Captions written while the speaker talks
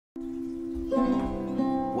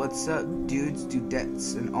What's up, dudes,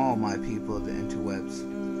 dudettes, and all my people of the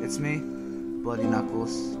interwebs? It's me, Bloody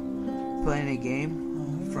Knuckles, playing a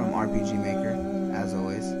game from RPG Maker, as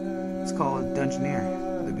always. It's called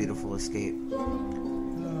Dungeoneer, The Beautiful Escape.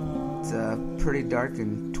 It's a pretty dark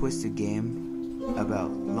and twisted game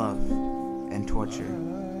about love and torture.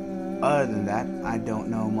 Other than that, I don't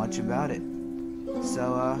know much about it.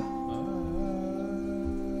 So,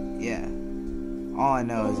 yeah. All I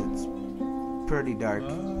know is it's pretty dark,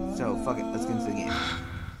 so fuck it, let's get into the game.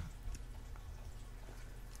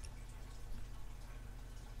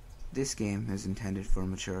 This game is intended for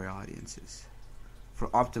mature audiences. For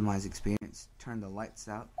optimized experience, turn the lights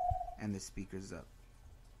out and the speakers up.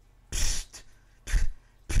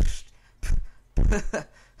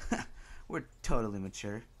 We're totally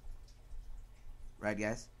mature. Right,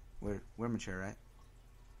 guys? We're mature, right?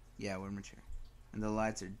 Yeah, we're mature. And the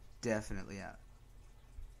lights are definitely out.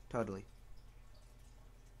 Totally.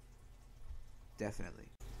 Definitely.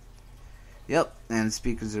 Yep, and the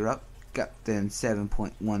speakers are up. Got them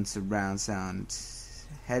 7.1 surround sound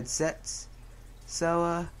headsets.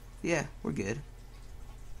 So, yeah, we're good.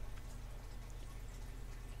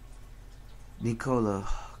 Nicola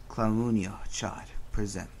Clamunio Chad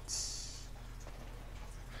presents.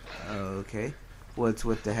 Okay. What's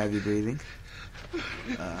with the heavy breathing?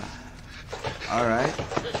 Alright.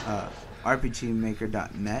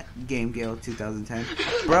 RPGmaker.net, GameGale 2010.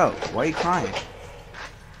 Bro, why are you crying?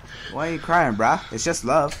 Why are you crying, brah? It's just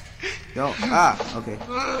love. Okay.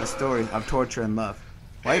 A story of torture and love.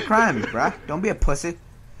 Why are you crying, brah? Don't be a pussy.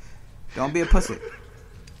 Don't be a pussy.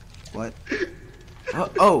 What?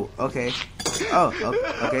 Oh, okay.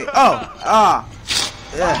 Okay.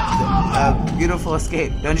 Yeah. Beautiful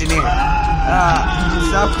escape. Dungeoneer.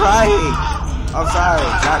 Stop crying. I'm sorry.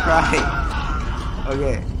 Not crying.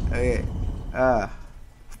 Okay.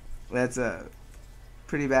 That's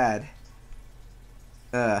pretty bad.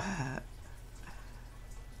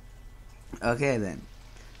 Okay then.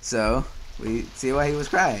 So we see why he was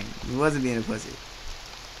crying. He wasn't being a pussy.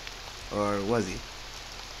 Or was he?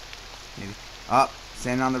 Maybe.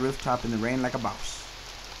 Standing on the rooftop in the rain like a boss.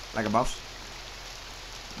 Like a boss?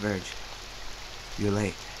 Verge, you're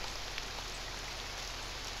late.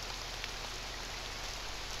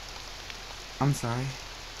 I'm sorry.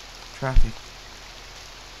 Traffic.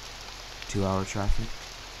 2-hour traffic.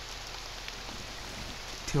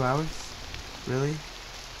 2 hours? Really?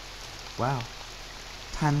 Wow.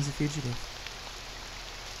 Time is a fugitive.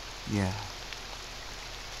 Yeah.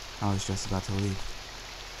 I was just about to leave.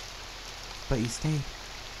 But you stayed.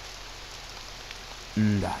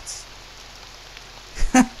 That's...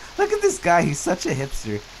 Look at this guy. He's such a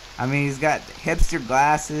hipster. I mean, he's got hipster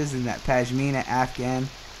glasses and that pashmina Afghan.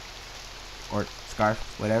 Or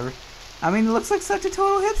scarf, whatever. I mean, he looks like such a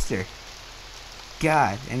total hipster.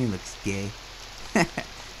 God, and he looks gay.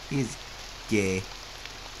 He's gay.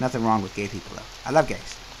 Nothing wrong with gay people, though. I love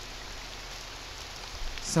gays.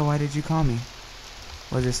 So why did you call me?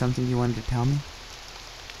 Was there something you wanted to tell me?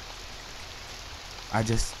 I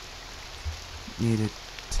just needed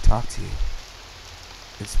to talk to you.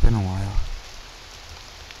 It's been a while.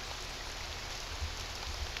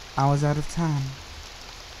 I was out of town.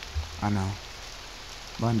 I know.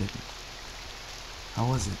 London. How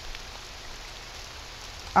was it?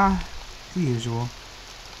 The usual.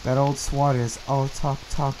 That old swat is all talk,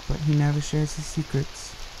 but he never shares his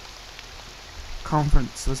secrets.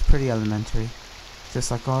 Conference was pretty elementary. Just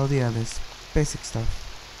like all the others. Basic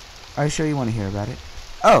stuff. Are you sure you want to hear about it?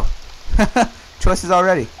 Oh! Choices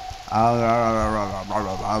already.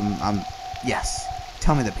 Yes.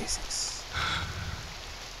 Tell me the basics.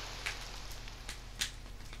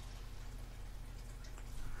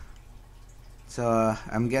 So,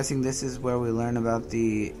 I'm guessing this is where we learn about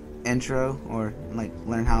the intro, or, like,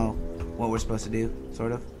 learn what we're supposed to do,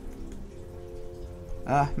 sort of.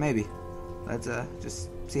 Maybe. Let's, just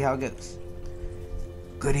see how it goes.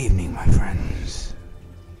 Good evening, my friends.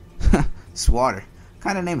 Swatter. What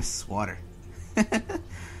kind of name is Swatter?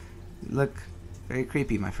 Look very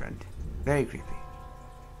creepy, my friend. Very creepy.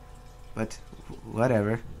 But,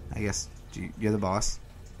 whatever. I guess you're the boss.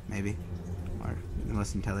 Maybe. Or the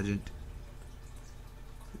most intelligent.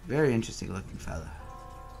 Very interesting looking fella.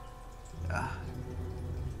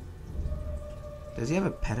 Does he have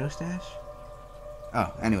a pedo stash?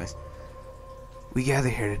 Oh, anyways. We gather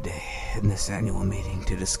here today in this annual meeting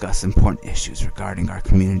to discuss important issues regarding our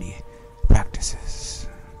community practices.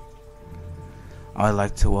 I'd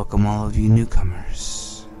like to welcome all of you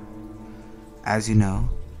newcomers. As you know,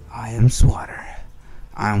 I am Swatter.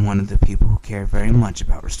 I am one of the people who care very much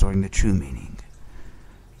about restoring the true meaning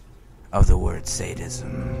of the word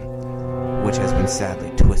sadism. which has been sadly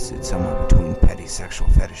twisted somewhat between petty sexual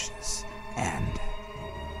fetishes and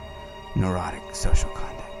neurotic social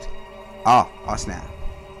conduct. Oh snap.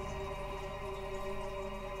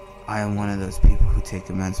 I am one of those people who take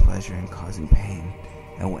immense pleasure in causing pain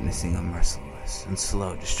and witnessing a merciless and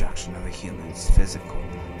slow destruction of a human's physical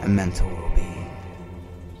and mental well-being.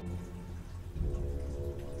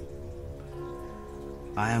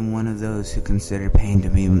 I am one of those who consider pain to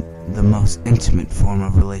be the most intimate form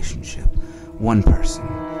of relationship one person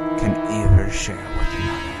can ever share with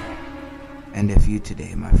another. And if you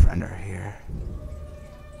today, my friend, are here,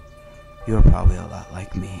 you're probably a lot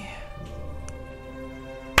like me.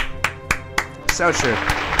 So true.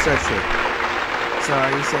 So true. So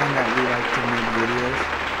are you saying that we like to make videos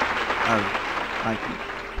of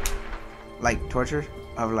like torture,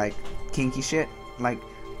 of like kinky shit, like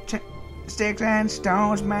sticks and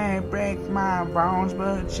stones may break my bones,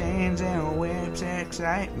 but chains and whips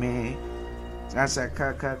excite me. That's a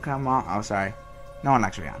come on. Oh, sorry. No one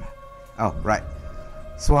likes Rihanna. Oh, right.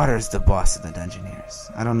 Swatter is the boss of the Dungeoneers.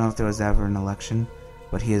 I don't know if there was ever an election,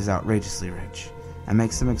 but he is outrageously rich and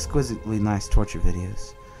makes some exquisitely nice torture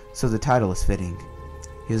videos, so the title is fitting.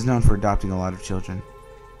 He is known for adopting a lot of children.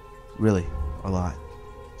 Really, a lot.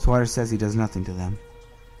 Swatter says he does nothing to them.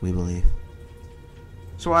 We believe.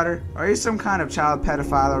 Swatter, are you some kind of child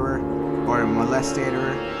pedophiler or a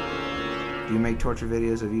molestator? Do you make torture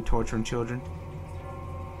videos of you torturing children?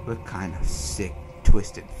 What kind of sick,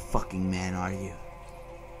 twisted fucking man are you?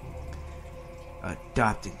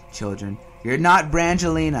 Adopting children. You're not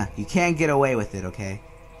Brangelina. You can't get away with it, okay?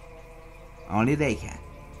 Only they can.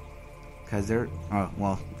 Because they're... Oh,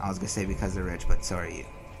 well, I was going to say because they're rich, but so are you.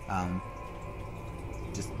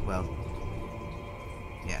 Well...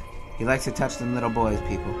 Yeah. He likes to touch them little boys,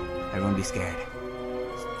 people. Everyone be scared.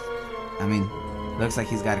 I mean, looks like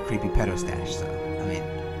he's got a creepy pedo stash, so... I mean...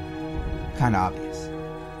 Kinda obvious.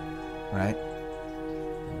 Right?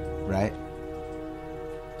 Right?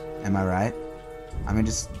 Am I right? I mean,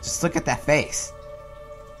 just look at that face.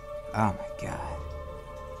 Oh my god.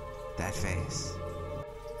 That face.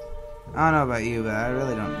 I don't know about you, but I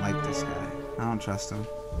really don't like this guy. I don't trust him.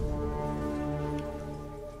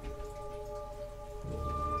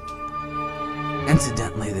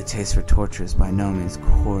 Incidentally, the taste for torture is by no means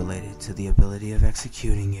correlated to the ability of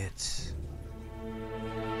executing it.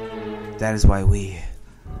 That is why we,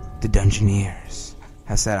 the Dungeoneers,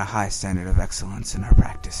 have set a high standard of excellence in our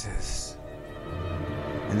practices.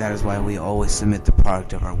 And that is why we always submit the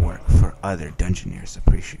product of our work for other Dungeoneers'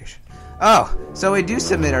 appreciation. Oh, so we do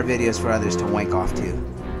submit our videos for others to wank off to.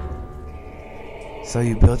 So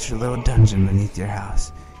you built your little dungeon beneath your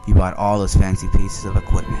house. You bought all those fancy pieces of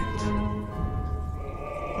equipment.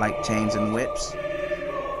 Like chains and whips.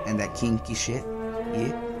 And that kinky shit.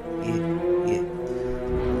 Yeah.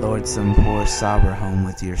 Lured some poor sobber home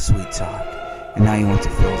with your sweet talk. And now you want to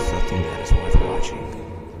fill something that is worth watching.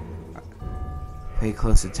 Pay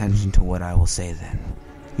close attention to what I will say then.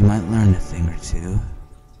 You might learn a thing or two.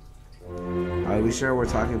 Are we sure we're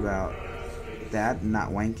talking about that, not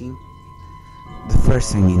wanking? The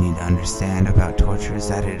first thing you need to understand about torture is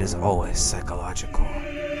that it is always psychological.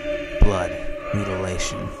 Blood,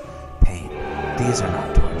 mutilation, pain. These are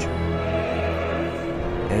not torture.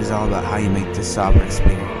 It is all about how you make this sober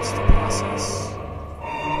experience the process.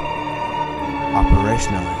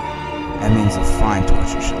 Operationally, that means a fine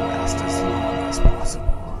torture should last as long as possible.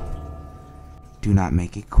 Do not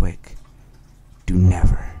make it quick. Do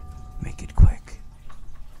never make it quick.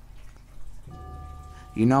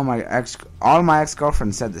 You know, all my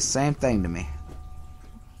ex-girlfriends said the same thing to me.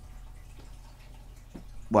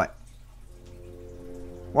 What?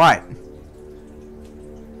 What?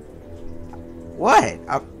 What?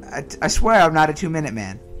 I swear I'm not a 2-minute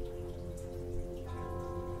man.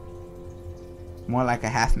 More like a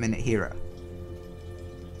half-minute hero.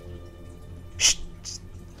 Shh.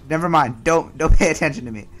 Never mind. Don't pay attention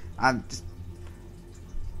to me. I'm just...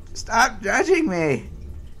 Stop judging me.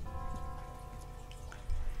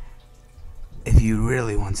 If you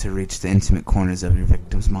really want to reach the intimate corners of your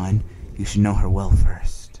victim's mind, you should know her well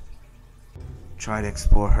first. Try to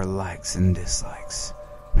explore her likes and dislikes,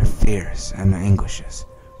 her fears and her anguishes,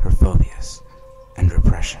 her phobias and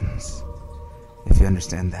repressions. If you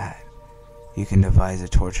understand that, you can devise a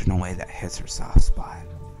torture in a way that hits her soft spot.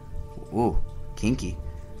 Ooh, kinky.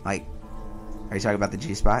 Like, are you talking about the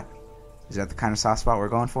G-spot? Is that the kind of soft spot we're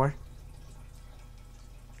going for?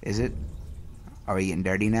 Is it? Are we getting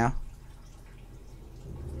dirty now?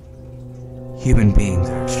 Human beings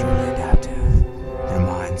are extremely adaptive. Their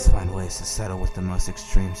minds find ways to settle with the most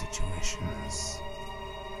extreme situations.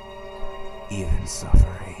 Even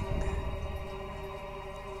suffering.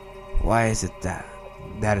 Why is it that?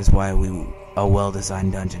 That is why a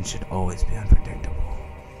well-designed dungeon should always be unpredictable.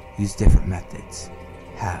 Use different methods.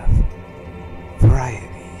 Have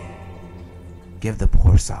variety. Give the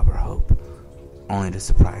poor sobber hope, only to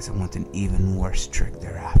surprise him with an even worse trick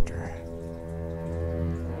thereafter.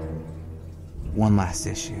 One last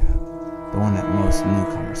issue, the one that most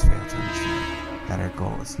newcomers fail to understand, that our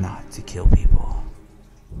goal is not to kill people.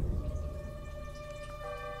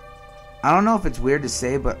 I don't know if it's weird to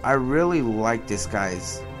say, but I really like this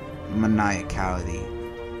guy's maniacality.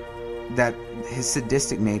 That his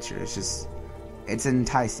sadistic nature is just, it's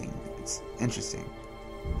enticing, it's interesting.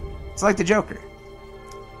 It's like the Joker.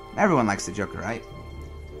 Everyone likes the Joker, right?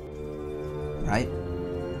 Right?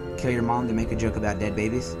 Kill your mom to make a joke about dead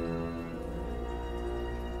babies?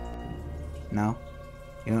 No?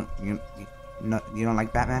 You don't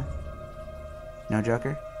like Batman? No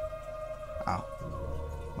Joker? Oh.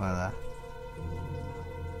 Well,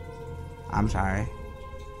 I'm sorry.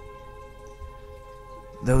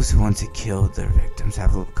 Those who want to kill their victims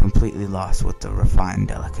have completely lost with the refined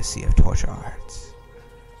delicacy of torture arts.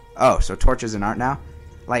 Oh, so torture's an art now?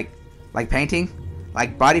 Like painting?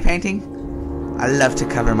 Like body painting? I love to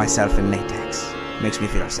cover myself in latex. Makes me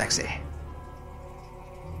feel sexy.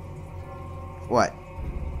 What?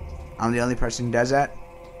 I'm the only person who does that?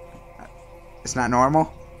 It's not normal?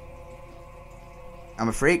 I'm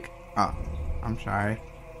a freak? Oh, I'm sorry.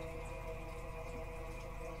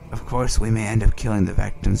 Of course, we may end up killing the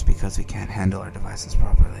victims because we can't handle our devices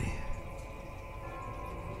properly.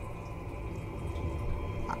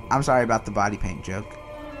 I'm sorry about the body paint joke.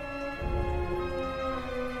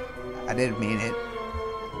 I didn't mean it.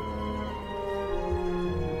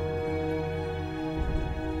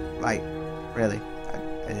 Like, really,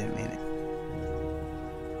 I didn't mean it.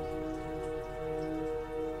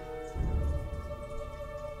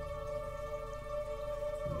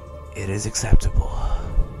 It is acceptable.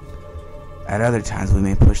 At other times, we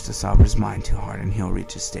may push the sobber's mind too hard and he'll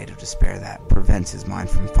reach a state of despair that prevents his mind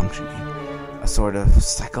from functioning. A sort of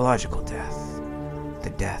psychological death. The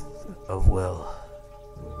death of will.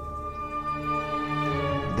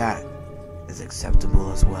 That is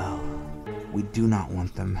acceptable as well. We do not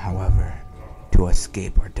want them, however, to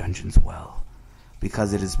escape our dungeons well,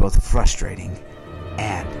 because it is both frustrating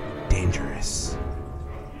and dangerous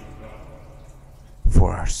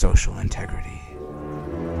for our social integrity.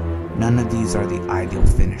 None of these are the ideal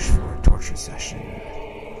finish for a torture session.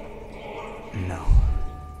 No.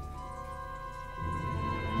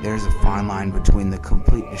 There's a fine line between the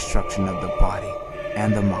complete destruction of the body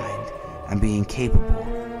and the mind and being capable,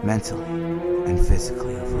 mentally and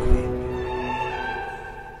physically, of living.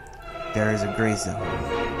 There is a gray zone,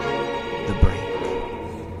 the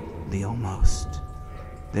break, the almost.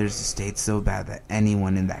 There's a state so bad that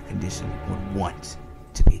anyone in that condition would want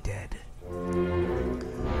to be dead.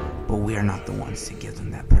 But we are not the ones to give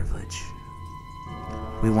them that privilege.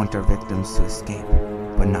 We want our victims to escape,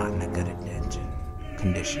 but not in a good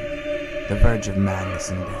condition. The verge of madness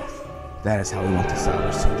and death. That is how we want the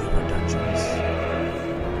soldiers to leave our dungeons.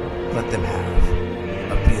 Let them have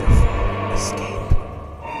a beautiful escape.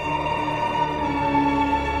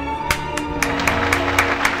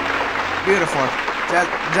 Beautiful.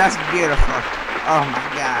 Just beautiful. Oh my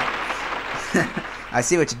god. I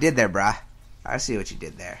see what you did there, brah. I see what you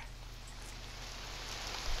did there.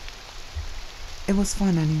 It was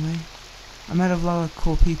fun anyway. I met a lot of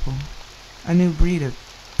cool people. A new breed of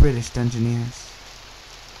British Dungeoneers.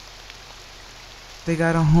 They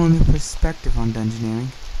got a whole new perspective on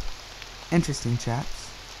dungeoneering. Interesting chaps.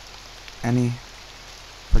 Any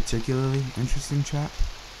particularly interesting chap?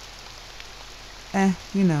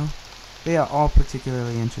 You know, they are all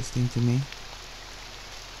particularly interesting to me.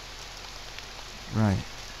 Right.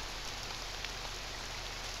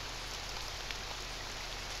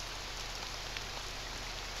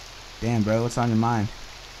 Damn, bro, what's on your mind?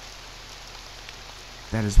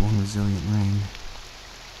 That is one resilient rain.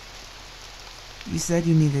 You said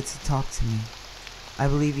you needed to talk to me. I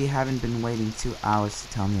believe you haven't been waiting 2 hours to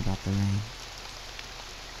tell me about the rain.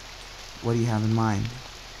 What do you have in mind?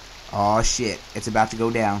 Aw, shit. It's about to go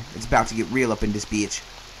down. It's about to get real up in this bitch.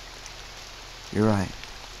 You're right.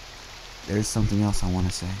 There's something else I want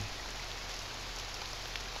to say.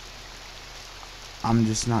 I'm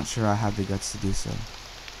just not sure I have the guts to do so.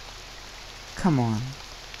 Come on.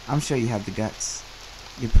 I'm sure you have the guts.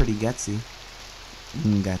 You're pretty gutsy.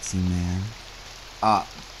 Gutsy, man.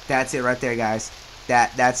 That's it right there, guys.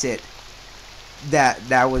 That's it.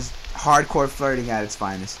 That was hardcore flirting at its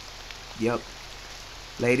finest. Yep.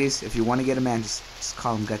 Ladies, if you want to get a man, just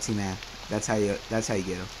call him Gutsy Man. That's how you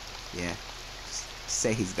get him. Yeah. Just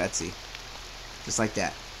say he's gutsy. Just like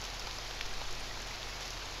that.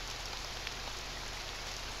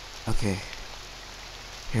 Okay,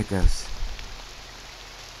 here it goes.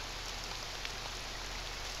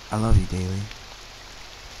 I love you, Daily.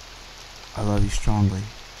 I love you strongly,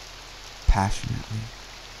 passionately,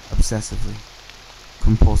 obsessively,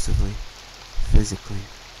 compulsively, physically,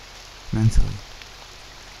 mentally.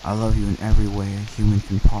 I love you in every way a human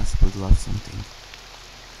can possibly love something.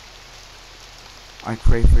 I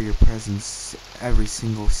crave for your presence every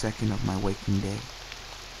single second of my waking day.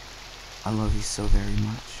 I love you so very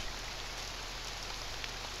much.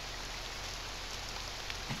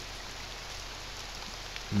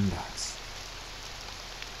 That's...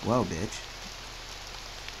 Well, bitch.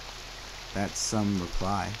 That's some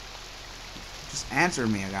reply. Just answer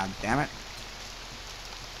me, goddammit.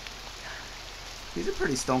 He's a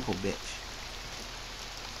pretty stone cold bitch.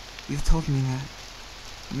 You've told me that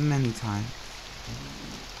many times.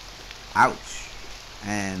 Ouch.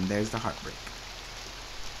 And there's the heartbreak.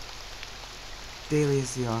 Daily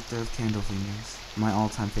is the author of Candle Fingers, my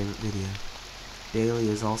all-time favorite video. Daily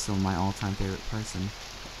is also my all-time favorite person.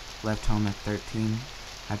 Left home at 13,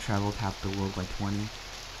 had traveled half the world by 20,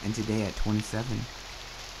 and today at 27,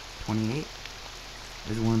 28,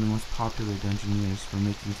 is one of the most popular Dungeoneers for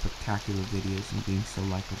making spectacular videos and being so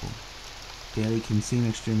likable. Daily can seem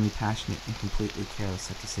extremely passionate and completely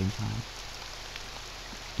careless at the same time.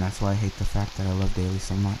 That's why I hate the fact that I love Daily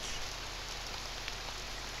so much.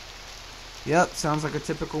 Yep, sounds like a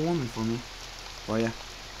typical woman for me. For ya.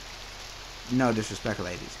 No disrespect,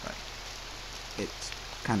 ladies, but it's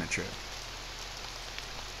kind of true.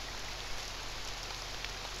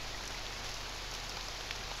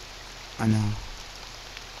 I know.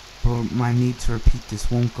 But my need to repeat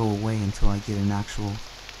this won't go away until I get an actual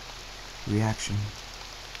reaction.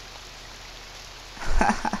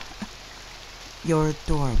 You're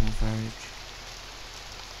adorable, Verge.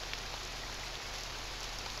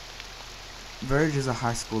 Verge is a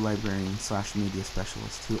high school librarian / media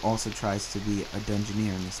specialist who also tries to be a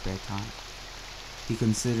Dungeoneer in his spare time. He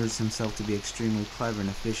considers himself to be extremely clever and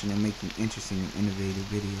efficient in making interesting and innovative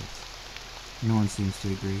videos. No one seems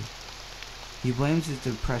to agree. He blames his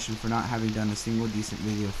depression for not having done a single decent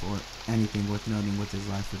video for anything worth noting with his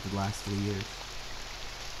life for the last 3 years.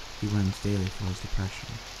 He blames Daily for his depression.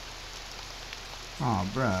 Aw,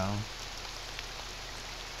 bro.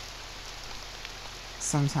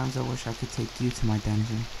 Sometimes I wish I could take you to my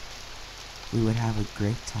dungeon. We would have a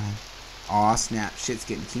great time. Aw, snap. Shit's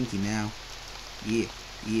getting kinky now. Yeah.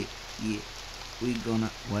 We gonna...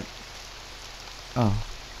 What? Oh.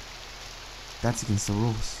 That's against the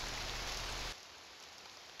rules.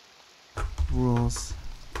 Rules.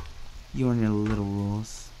 You and your little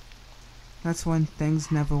rules. That's when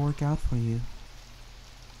things never work out for you.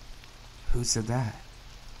 Who said that?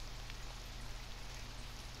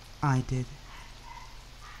 I did.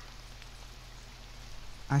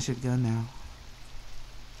 I should go now.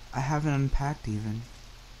 I haven't unpacked even.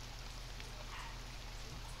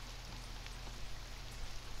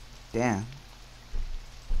 Damn.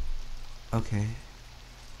 Okay.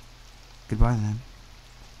 Goodbye then.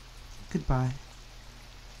 Goodbye.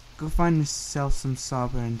 Go find yourself some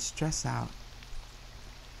sober and stress out.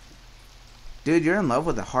 Dude, you're in love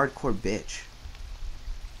with a hardcore bitch.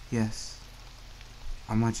 Yes.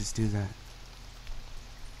 I might just do that.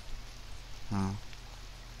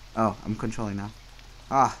 Oh, I'm controlling now.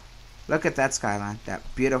 Ah, look at that skyline. That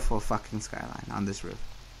beautiful fucking skyline on this roof.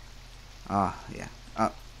 Oh, yeah.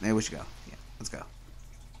 Oh, maybe we should go. Yeah, let's go.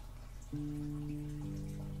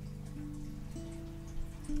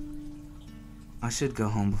 I should go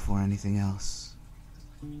home before anything else.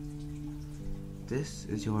 This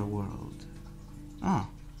is your world. Oh,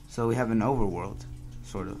 so we have an overworld,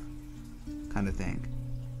 sort of, kind of thing.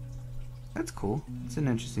 That's cool. It's an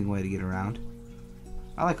interesting way to get around.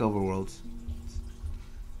 I like overworlds.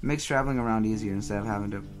 It makes traveling around easier instead of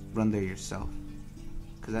having to run there yourself.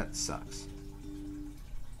 Because that sucks.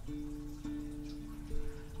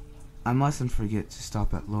 I mustn't forget to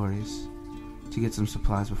stop at Lori's to get some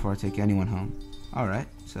supplies before I take anyone home. Alright,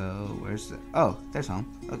 so where's the... Oh, there's home.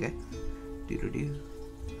 Okay. Doo-doo-doo.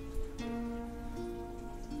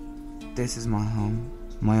 This is my home.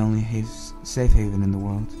 My only safe haven in the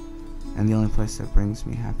world. And the only place that brings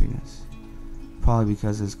me happiness. Probably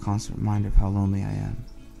because it's a constant reminder of how lonely I am.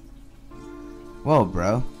 Whoa,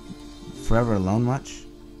 bro. Forever alone much?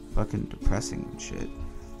 Fucking depressing and shit.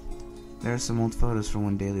 There are some old photos from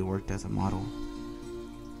when Daily worked as a model.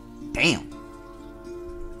 Damn.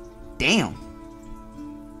 Damn.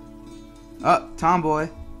 Oh, tomboy.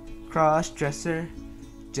 Cross-dresser.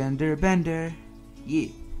 Gender bender. Yeah.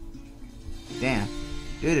 Damn.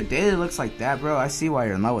 Dude, if Daily looks like that, bro, I see why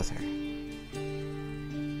you're in love with her.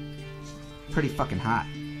 Pretty fucking hot.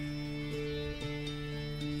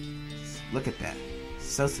 Look at that.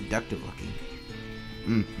 So seductive looking.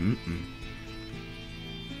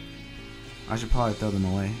 I should probably throw them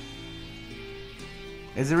away.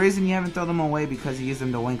 Is the reason you haven't thrown them away because you use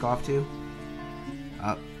them to wink off to?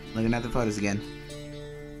 Oh, looking at the photos again.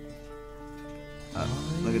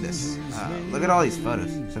 Look at this. Look at all these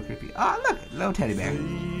photos. So creepy. Oh, look. Little teddy bear.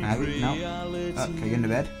 Abby? No. Can I get into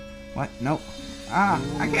bed? What? Nope.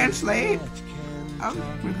 I can't sleep.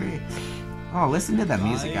 Oh, listen to that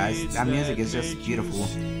music, guys. That music is just beautiful.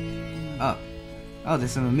 Oh,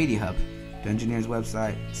 there's some media hub. Dungeoneer's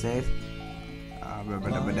website. Save.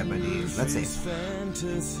 Let's save.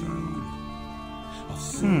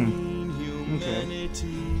 Okay.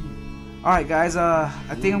 Alright, guys, I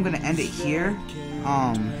think I'm gonna end it here.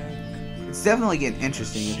 It's definitely getting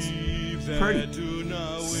interesting. It's pretty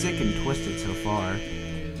sick and twisted so far.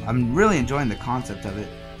 I'm really enjoying the concept of it.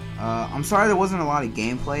 I'm sorry there wasn't a lot of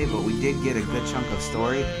gameplay, but we did get a good chunk of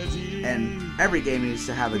story. And every game needs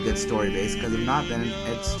to have a good story base, because if not, then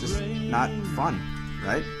it's just not fun,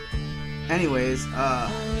 right? Anyways,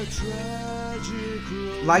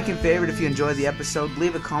 like and favorite if you enjoyed the episode.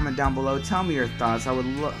 Leave a comment down below. Tell me your thoughts. I would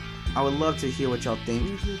love to hear what y'all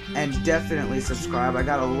think. And definitely subscribe. I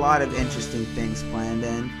got a lot of interesting things planned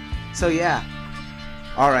in. So yeah.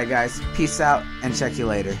 Alright guys, peace out and check you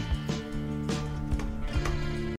later.